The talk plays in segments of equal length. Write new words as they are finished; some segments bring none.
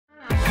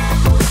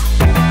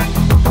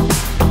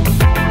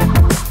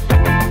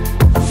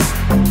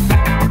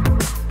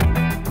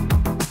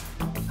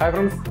Hi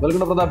friends,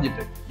 welcome to Pratapjit.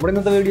 Today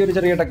in the video is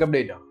a tech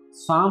update.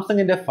 Samsung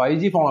in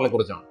 5G phone.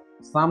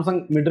 Samsung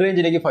mid-range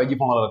 5G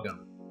phone.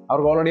 Our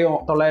already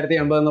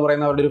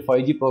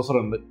 5G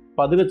processor.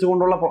 That's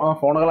why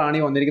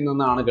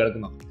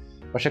phone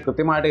പക്ഷേ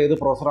കൃത്യമായിട്ട് ഏത്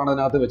പ്രോസസ്സറാണ്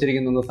അതിനകത്ത്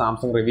വെച്ചിരിക്കുന്നതെന്ന്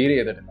Samsung reveal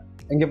ചെയ്തിട്ടില്ല.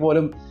 എങ്കിൽ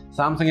പോലും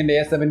സാംസങ്ങിന്റെ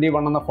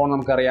A71 എന്ന phone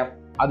നമുക്കറിയാം.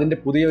 അതിന്റെ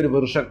പുതിയൊരു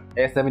വെർഷൻ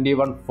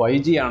A71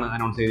 5G ആണ്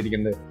അനൗൺസ്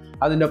ചെയ്തിരിക്കുന്നത്.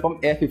 അതിന്റെ ഒപ്പം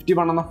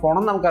A51 എന്ന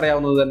ഫോണും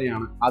നമുക്കറിയാവുന്നത്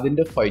തന്നെയാണ്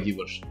അതിന്റെ 5G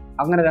വെർഷൻ.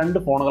 അങ്ങനെ രണ്ട്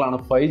ഫോണുകളാണ്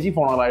 5G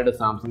ഫോണുകളായിട്ട്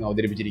സാംസങ്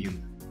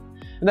അവതരിപ്പിച്ചിരിക്കുന്നത്.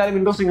 എന്തായാലും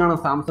ഇൻട്രസ്റ്റിംഗ് ആണ്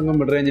സാംസങ്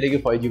മിഡ്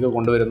റേഞ്ചിലേക്ക് 5G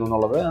കൊണ്ടുവരുന്നു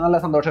എന്നുള്ളത്. നല്ല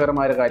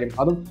സന്തോഷകരമായ ഒരു കാര്യം.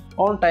 അതും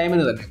ഓൺ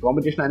ടൈമിന് തന്നെ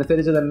കോമ്പറ്റീഷൻ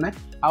അനുസരിച്ച് തന്നെ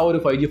ആ ഒരു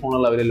 5G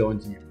ഫോണുകൾ അവർ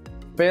ലോഞ്ച് ചെയ്യും.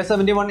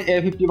 A71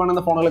 A51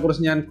 എന്ന ഫോണുകളെ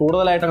കുറിച്ച് ഞാൻ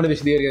കൂടുതലായിട്ട് അങ്ങോട്ട്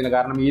വിശദീകരിക്കുന്നില്ല.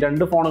 കാരണം ഈ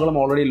രണ്ട് ഫോണുകളും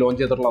ഓൾറെഡി ലോഞ്ച്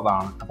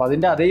ചെയ്തിട്ടുള്ളതാണ്. അപ്പോൾ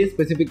അതിന്റെ അതേ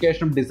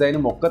സ്പെസിഫിക്കേഷനും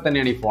ഡിസൈനും ഒക്കെ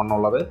തന്നെയാണ് ഈ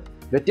ഫോണിനുള്ളത്.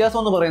 വ്യത്യാസം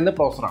എന്ന് പറയുന്നത്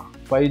പ്രോസറാണ്.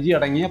 5G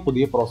അടങ്ങിയ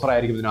പുതിയ പ്രോസർ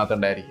ആയിരിക്കും ഇതിനകത്ത്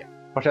ഉണ്ടായിരിക്കുക.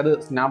 പക്ഷേ അത്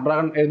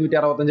സ്നാപ്ഡ്രാഗൺ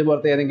 765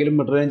 പോലത്തെ ഏതെങ്കിലും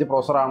മിഡ് റേഞ്ച്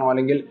പ്രോസറാണോ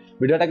അല്ലെങ്കിൽ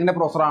മീഡിയാടെക്കിന്റെ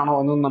പ്രോസറാണോ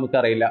എന്നൊന്നും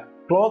നമുക്കറിയില്ല.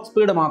 ക്ലോക്ക്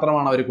സ്പീഡ്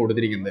മാത്രമാണ് അവർ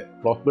കൊടുത്തിരിക്കുന്നത്.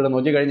 ക്ലോക്ക് സ്പീഡ്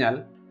നോക്കിക്കഴിഞ്ഞാൽ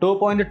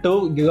 2.2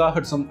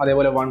 GHz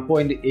അതേപോലെ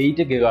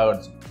 1.8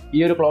 GHz. ഈ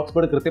ഒരു ക്ലോക്ക്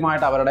സ്പീഡ്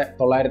കൃത്യമായിട്ട് അവരുടെ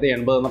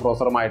 980 എന്ന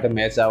പ്രോസറുമായിട്ട്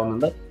മാച്ച്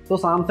ആവുന്നുണ്ട്. സോ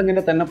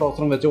സാംസങ്ങിന്റെ തന്നെ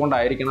പ്രോസറും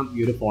വെച്ചുകൊണ്ടായിരിക്കണം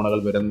ഈ ഒരു ഫോണുകൾ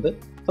വരുന്നത്.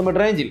 സോ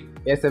മിഡ് റേഞ്ചിൽ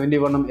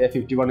A71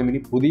 A51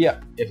 ഇനി പുതിയ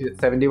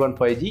A71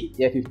 5G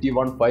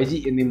A51 5G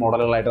എന്നീ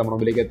മോഡലുകളായിട്ട് നമ്മുടെ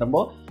മുമ്പിലേക്ക്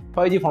എത്തുമ്പോൾ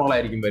 5G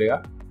ഫോണുകളായിരിക്കും വരിക.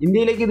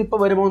 ഇന്ത്യയിലേക്ക് ഇതിപ്പോൾ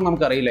വരുമ്പോൾ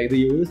നമുക്കറിയില്ല. ഇത്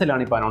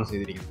US-ലാണ് ഇപ്പോൾ അനൗൺസ്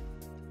ചെയ്തിരിക്കുന്നത്.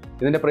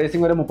 ഇതിന്റെ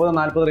പ്രൈസിംഗ് ഒരു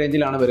 30-40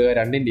 റേഞ്ചിലാണ് വരിക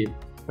രണ്ടിന്റെയും.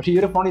 പക്ഷേ ഈ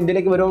ഒരു ഫോൺ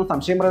ഇന്ത്യയിലേക്ക് വരുമ്പോൾ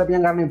സംശയം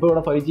പ്രകടിപ്പിക്കാൻ കാരണം ഇപ്പോൾ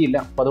ഇവിടെ 5G ഇല്ല.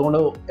 അപ്പോൾ അതുകൊണ്ട്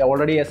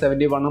ഓൾറെഡി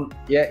A71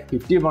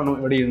 A51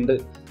 ഇവിടെ ഉണ്ട്.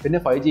 പിന്നെ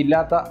 5G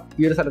ഇല്ലാത്ത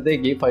ഈ ഒരു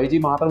സ്ഥലത്തേക്ക് 5G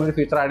മാത്രം ഒരു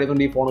ഫീച്ചർ ആഡ്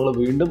ചെയ്തുകൊണ്ട് ഈ ഫോണുകൾ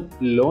വീണ്ടും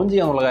ലോഞ്ച്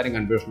ചെയ്യാന്നുള്ള കാര്യം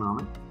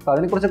കൺഫ്യൂഷനാണ്. അപ്പോൾ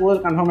അതിനെക്കുറിച്ച്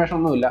കൂടുതൽ കൺഫർമേഷൻ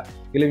ഒന്നുമില്ല.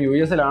 എങ്കിലും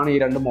US-ലാണ് ഈ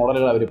രണ്ട്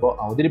മോഡലുകൾ അവരിപ്പോൾ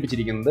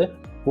അവതരിപ്പിച്ചിരിക്കുന്നത്.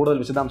 കൂടുതൽ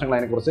വിശദാംശങ്ങൾ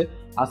അതിനെക്കുറിച്ച്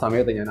ആ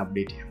സമയത്ത് ഞാൻ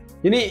അപ്ഡേറ്റ് ചെയ്യാം.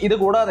 ഇനി ഇത്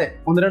കൂടാതെ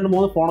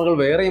 1-2-3 ഫോണുകൾ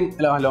വേറെയും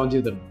ലോഞ്ച്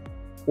ചെയ്തിട്ടുണ്ട്.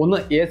 ഒന്ന്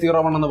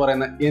A01 എന്ന്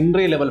പറയുന്ന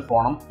എൻട്രി ലെവൽ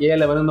ഫോണും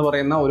A11 എന്ന്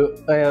പറയുന്ന ഒരു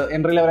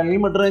എൻട്രി ലെവൽ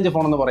അല്ലെങ്കിൽ മിഡ് റേഞ്ച്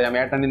ഫോൺ എന്ന് പറയാം.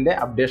 A10ന്റെ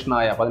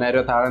അപ്ഡേഷനായ 10,000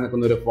 രൂപ താഴെ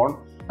നിൽക്കുന്ന ഒരു ഫോൺ.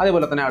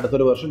 അതേപോലെ തന്നെ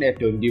അടുത്തൊരു വെർഷൻ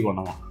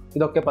A21 ആണ്.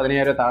 ഇതൊക്കെ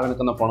 10,000 രൂപ താഴെ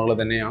നിൽക്കുന്ന ഫോണുകൾ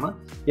തന്നെയാണ്.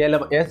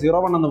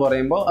 A01 എന്ന്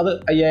പറയുമ്പോൾ അത്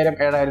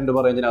 5,000-7,000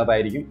 രൂപ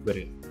റേഞ്ചിനകത്തായിരിക്കും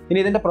വരിക. ഇനി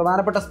ഇതിന്റെ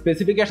പ്രധാനപ്പെട്ട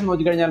സ്പെസിഫിക്കേഷൻ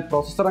നോക്കിക്കഴിഞ്ഞാൽ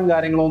പ്രോസസ്സറും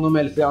കാര്യങ്ങളൊന്നും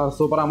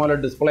സൂപ്പർ AMOLED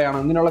ഡിസ്പ്ലേ ആണ്,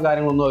 ഇങ്ങനെയുള്ള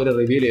കാര്യങ്ങളൊന്നും അവർ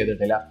റിവീൽ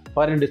ചെയ്തിട്ടില്ല.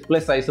 പകരം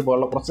ഡിസ്പ്ലേ സൈസ്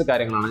പോലുള്ള കുറച്ച്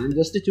കാര്യങ്ങളാണ്. ഞാൻ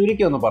ജസ്റ്റ്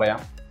ചുരുക്കി ഒന്ന്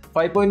പറയാം.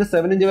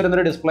 5.7 ഇഞ്ച്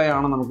വരുന്നൊരു ഡിസ്പ്ലേ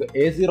ആണ് നമുക്ക്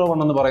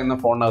A01 എന്ന് പറയുന്ന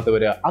ഫോണിനകത്ത്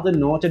വരിക. അത്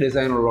നോച്ച്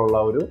ഡിസൈനുള്ള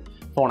ഒരു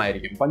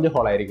ഫോണായിരിക്കും, പഞ്ച്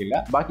ഹോൾ ആയിരിക്കില്ല.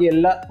 ബാക്കി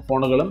എല്ലാ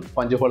ഫോണുകളും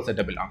പഞ്ച് ഹോൾ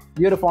സെറ്റപ്പിലാണ്.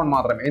 ഈ ഒരു ഫോൺ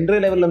മാത്രം എൻട്രി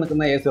ലെവലിൽ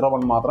നിൽക്കുന്ന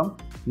A01 മാത്രം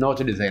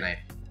നോച്ച് ഡിസൈൻ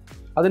ആയിരിക്കും.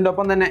 അതിൻ്റെ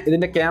ഒപ്പം തന്നെ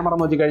ഇതിന്റെ ക്യാമറ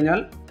നോക്കിക്കഴിഞ്ഞാൽ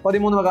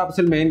 13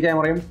 മെഗാപിക്സൽ മെയിൻ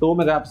ക്യാമറയും 2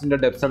 മെഗാപിക്സലിന്റെ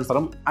depth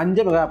സെൻസറും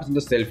 5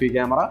 മെഗാപിക്സലിന്റെ selfie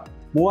camera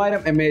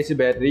 3000 mAh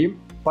ബാറ്ററിയും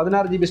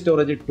 16 GB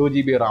storage 2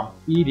 GB Ram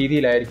ഈ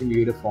രീതിയിലായിരിക്കും ഈ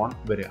ഒരു ഫോൺ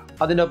വരിക.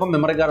 അതിൻ്റെ ഒപ്പം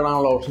മെമ്മറി കാർഡ്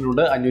ആണുള്ള ഓപ്ഷൻ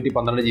ഉണ്ട്.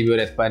 512 GB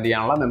വരെ എക്സ്പാൻഡ്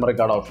ചെയ്യാനുള്ള മെമ്മറി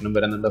കാർഡ് ഓപ്ഷനും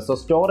വരുന്നുണ്ട്. സോ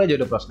സ്റ്റോറേജ്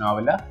ഒരു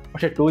പ്രശ്നമാവില്ല.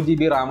 പക്ഷേ 2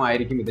 GB റാം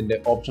ആയിരിക്കും ഇതിന്റെ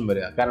ഓപ്ഷൻ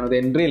വരിക. കാരണം ഇത്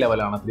എൻട്രി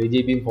ലെവലാണ്. 3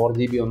 GB 4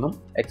 GB ഒന്നും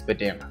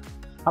എക്സ്പെക്ട് ചെയ്യേണ്ട.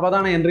 അപ്പോൾ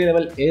അതാണ് എൻട്രി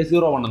ലെവൽ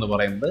A01 എന്ന്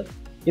പറയുന്നത്.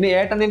 ഇനി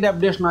A10ന്റെ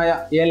അപ്ഡേഷനായ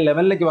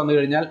A11ലേക്ക് വന്നു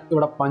കഴിഞ്ഞാൽ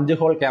ഇവിടെ പഞ്ച്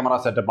ഹോൾ ക്യാമറ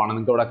സെറ്റപ്പാണ്.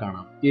 നിങ്ങൾക്ക് ഇവിടെ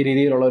കാണാം. ഈ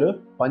രീതിയിലുള്ളൊരു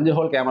പഞ്ച്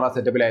ഹോൾ ക്യാമറ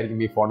സെറ്റപ്പിലായിരിക്കും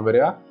ഈ ഫോൺ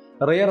വരിക.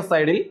 റിയർ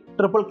സൈഡിൽ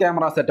ട്രിപ്പിൾ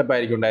ക്യാമറ സെറ്റപ്പ്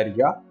ആയിരിക്കും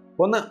ഉണ്ടായിരിക്കുക.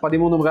 ഒന്ന്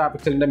 13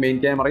 മെഗാപിക്സലിന്റെ മെയിൻ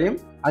ക്യാമറയും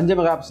 5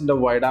 മെഗാപിക്സലിന്റെ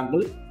വൈഡ് ആംഗിൾ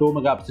 2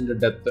 മെഗാപിക്സലിന്റെ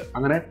ഡെപ്ത്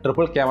അങ്ങനെ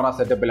ട്രിപ്പിൾ ക്യാമറ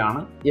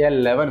സെറ്റപ്പിലാണ്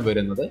A11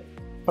 വരുന്നത്.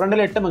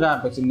 ഫ്രണ്ടിൽ 8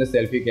 മെഗാപിക്സലിന്റെ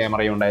സെൽഫി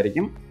ക്യാമറയും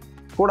ഉണ്ടായിരിക്കും.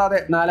 കൂടാതെ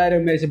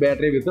 4000 mAh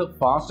ബാറ്ററി വിത്ത്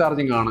ഫാസ്റ്റ്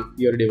ചാർജിംഗ് ആണ്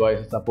ഈ ഒരു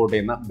ഡിവൈസ് സപ്പോർട്ട്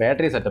ചെയ്യുന്ന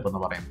ബാറ്ററി സെറ്റപ്പ്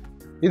എന്ന് പറയുന്നത്.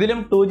 ഇതിലും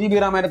 2 GB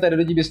റാം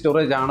 32 GB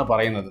സ്റ്റോറേജ് ആണ്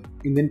പറയുന്നത്.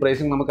 ഇന്ത്യൻ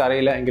പ്രൈസിംഗ് നമുക്ക്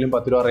അറിയില്ല. എങ്കിലും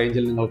 10 രൂപ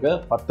റേഞ്ചിൽ നിങ്ങൾക്ക്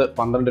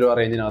 10-12 രൂപ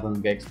റേഞ്ചിനകത്ത്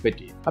നിങ്ങൾക്ക് എക്സ്പെക്ട്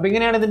ചെയ്യും. അപ്പോൾ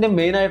ഇങ്ങനെയാണ് ഇതിന്റെ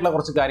മെയിൻ ആയിട്ടുള്ള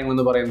കുറച്ച് കാര്യങ്ങൾ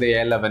എന്ന് പറയുന്നത്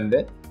A11ന്റെ.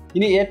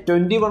 ഇനി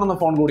A21 എന്ന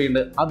ഫോൺ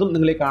കൂടിയുണ്ട്. അതും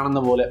നിങ്ങൾ ഈ കാണുന്ന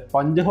പോലെ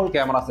പഞ്ച് ഹോൾ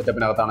ക്യാമറ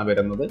സെറ്റപ്പിനകത്താണ്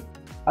വരുന്നത്.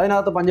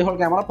 അതിനകത്ത് പഞ്ച് ഹോൾ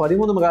ക്യാമറ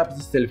 13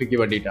 മെഗാപിക്സൽ സെൽഫിക്ക്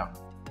വേണ്ടിയിട്ടാണ്.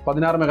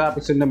 16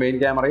 മെഗാപിക്സലിന്റെ മെയിൻ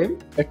ക്യാമറയും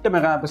 8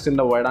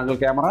 മെഗാപിക്സലിന്റെ wide angle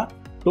camera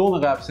 2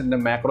 മെഗാപിക്സലിന്റെ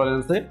macro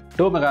lens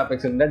 2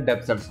 മെഗാപിക്സലിന്റെ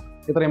depth sensor.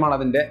 ഇത്രയുമാണ്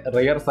അതിന്റെ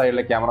റിയർ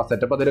സൈഡിലെ ക്യാമറ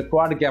സെറ്റപ്പ്. അതൊരു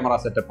ക്വാഡ് ക്യാമറ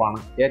സെറ്റപ്പാണ്.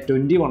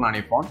 A21 ആണ്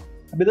ഈ ഫോൺ.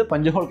 അപ്പോൾ ഇത്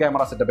പഞ്ച് ഹോൾ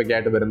ക്യാമറ സെറ്റപ്പൊക്കെ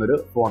ആയിട്ട് വരുന്നൊരു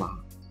ഫോണാണ്.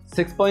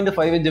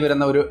 6.5 ഇഞ്ച്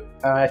വരുന്ന ഒരു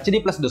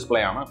HD+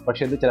 ഡിസ്പ്ലേ ആണ്.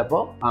 പക്ഷേ ഇത്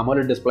ചിലപ്പോൾ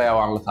AMOLED ഡിസ്പ്ലേ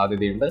ആവാനുള്ള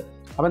സാധ്യതയുണ്ട്.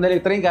 അപ്പോൾ എന്തായാലും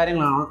ഇത്രയും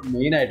കാര്യങ്ങളാണ്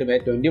മെയിനായിട്ടും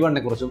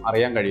A21നെ കുറിച്ചും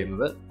അറിയാൻ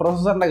കഴിയുന്നത്.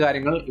 പ്രോസസ്സറിന്റെ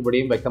കാര്യങ്ങൾ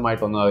ഇവിടെയും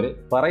വ്യക്തമായിട്ടൊന്നും അവർ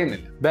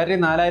പറയുന്നില്ല. ബാറ്ററി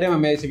 4000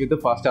 mAh വിത്ത്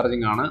ഫാസ്റ്റ്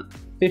ചാർജിംഗ് ആണ്.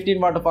 15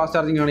 വാട്ട് ഫാസ്റ്റ്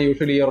ചാർജിംഗ് ആണ്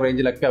യൂഷ്വലി ഈ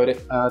റേഞ്ചിലൊക്കെ അവർ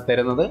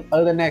തരുന്നത്.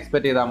 അത് തന്നെ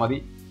എക്സ്പെക്ട് ചെയ്താൽ മതി.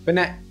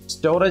 പിന്നെ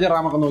സ്റ്റോറേജ്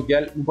റാമൊക്കെ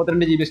നോക്കിയാൽ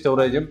 32 GB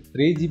സ്റ്റോറേജും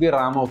 3 GB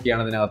റാമും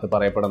ഒക്കെയാണ് ഇതിനകത്ത്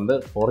പറയപ്പെടുന്നത്.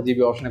 4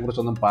 GB ഓപ്ഷനെ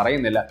കുറിച്ചൊന്നും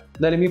പറയുന്നില്ല.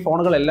 എന്തായാലും ഈ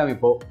ഫോണുകളെല്ലാം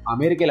ഇപ്പോൾ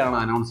അമേരിക്കയിലാണ്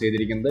അനൗൺസ്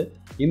ചെയ്തിരിക്കുന്നത്.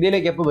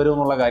 ഇന്ത്യയിലേക്ക് എപ്പോൾ വരും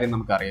എന്നുള്ള കാര്യം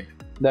നമുക്കറിയില്ല.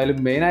 എന്തായാലും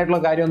മെയിൻ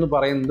ആയിട്ടുള്ള കാര്യം എന്ന്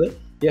പറയുന്നത്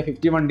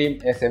A51ന്റെയും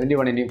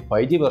A71ന്റെയും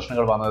 5G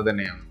വെർഷനുകൾ വന്നത്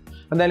തന്നെയാണ്.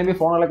 എന്തായാലും ഈ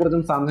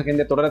ഫോണുകളെക്കുറിച്ചും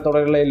സാംസങ്ങിന്റെ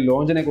തുടരെയുള്ള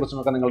ലോഞ്ചിനെ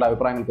കുറിച്ചുമൊക്കെ നിങ്ങളുടെ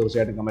അഭിപ്രായങ്ങൾ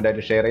തീർച്ചയായിട്ടും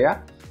കമന്റായിട്ട് ഷെയർ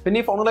ചെയ്യുക. പിന്നെ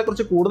ഈ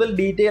ഫോണുകളെക്കുറിച്ച് കൂടുതൽ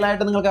ഡീറ്റെയിൽ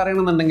ആയിട്ട് നിങ്ങൾക്ക്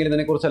അറിയണമെന്നുണ്ടെങ്കിൽ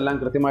ഇതിനെക്കുറിച്ചെല്ലാം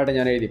കൃത്യമായിട്ട്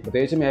ഞാൻ എഴുതി.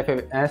 പ്രത്യേകിച്ചും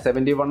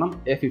A71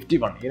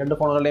 A51 ഈ രണ്ട്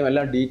ഫോണുകളുടെയും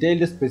എല്ലാം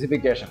ഡീറ്റെയിൽഡ്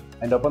സ്പെസിഫിക്കേഷൻ,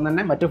 അതിൻ്റെ ഒപ്പം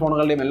തന്നെ മറ്റു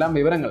ഫോണുകളുടെയും എല്ലാം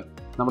വിവരങ്ങൾ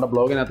നമ്മുടെ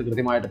ബ്ലോഗിനകത്ത്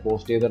കൃത്യമായിട്ട്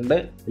പോസ്റ്റ് ചെയ്തിട്ടുണ്ട്.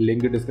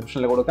 ലിങ്ക്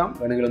ഡിസ്ക്രിപ്ഷനിൽ കൊടുക്കാം,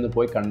 വേണമെങ്കിൽ ഒന്ന്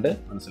പോയി കണ്ട്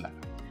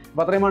മനസ്സിലാക്കാം.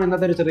 അപ്പോൾ അത്രയുമാണ്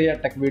ഇന്നത്തെ ഒരു ചെറിയ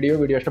ടെക് വീഡിയോ.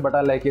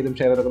 ഇഷ്ടപ്പെട്ടാൽ ലൈക്ക് ചെയ്തും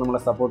ഷെയർ ചെയ്തൊക്കെ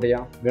നമ്മളെ സപ്പോർട്ട്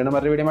ചെയ്യാം. വീണ്ടും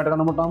മറ്റൊരു വീഡിയോ ആയിട്ട്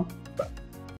കണ്ടുമുട്ടാം.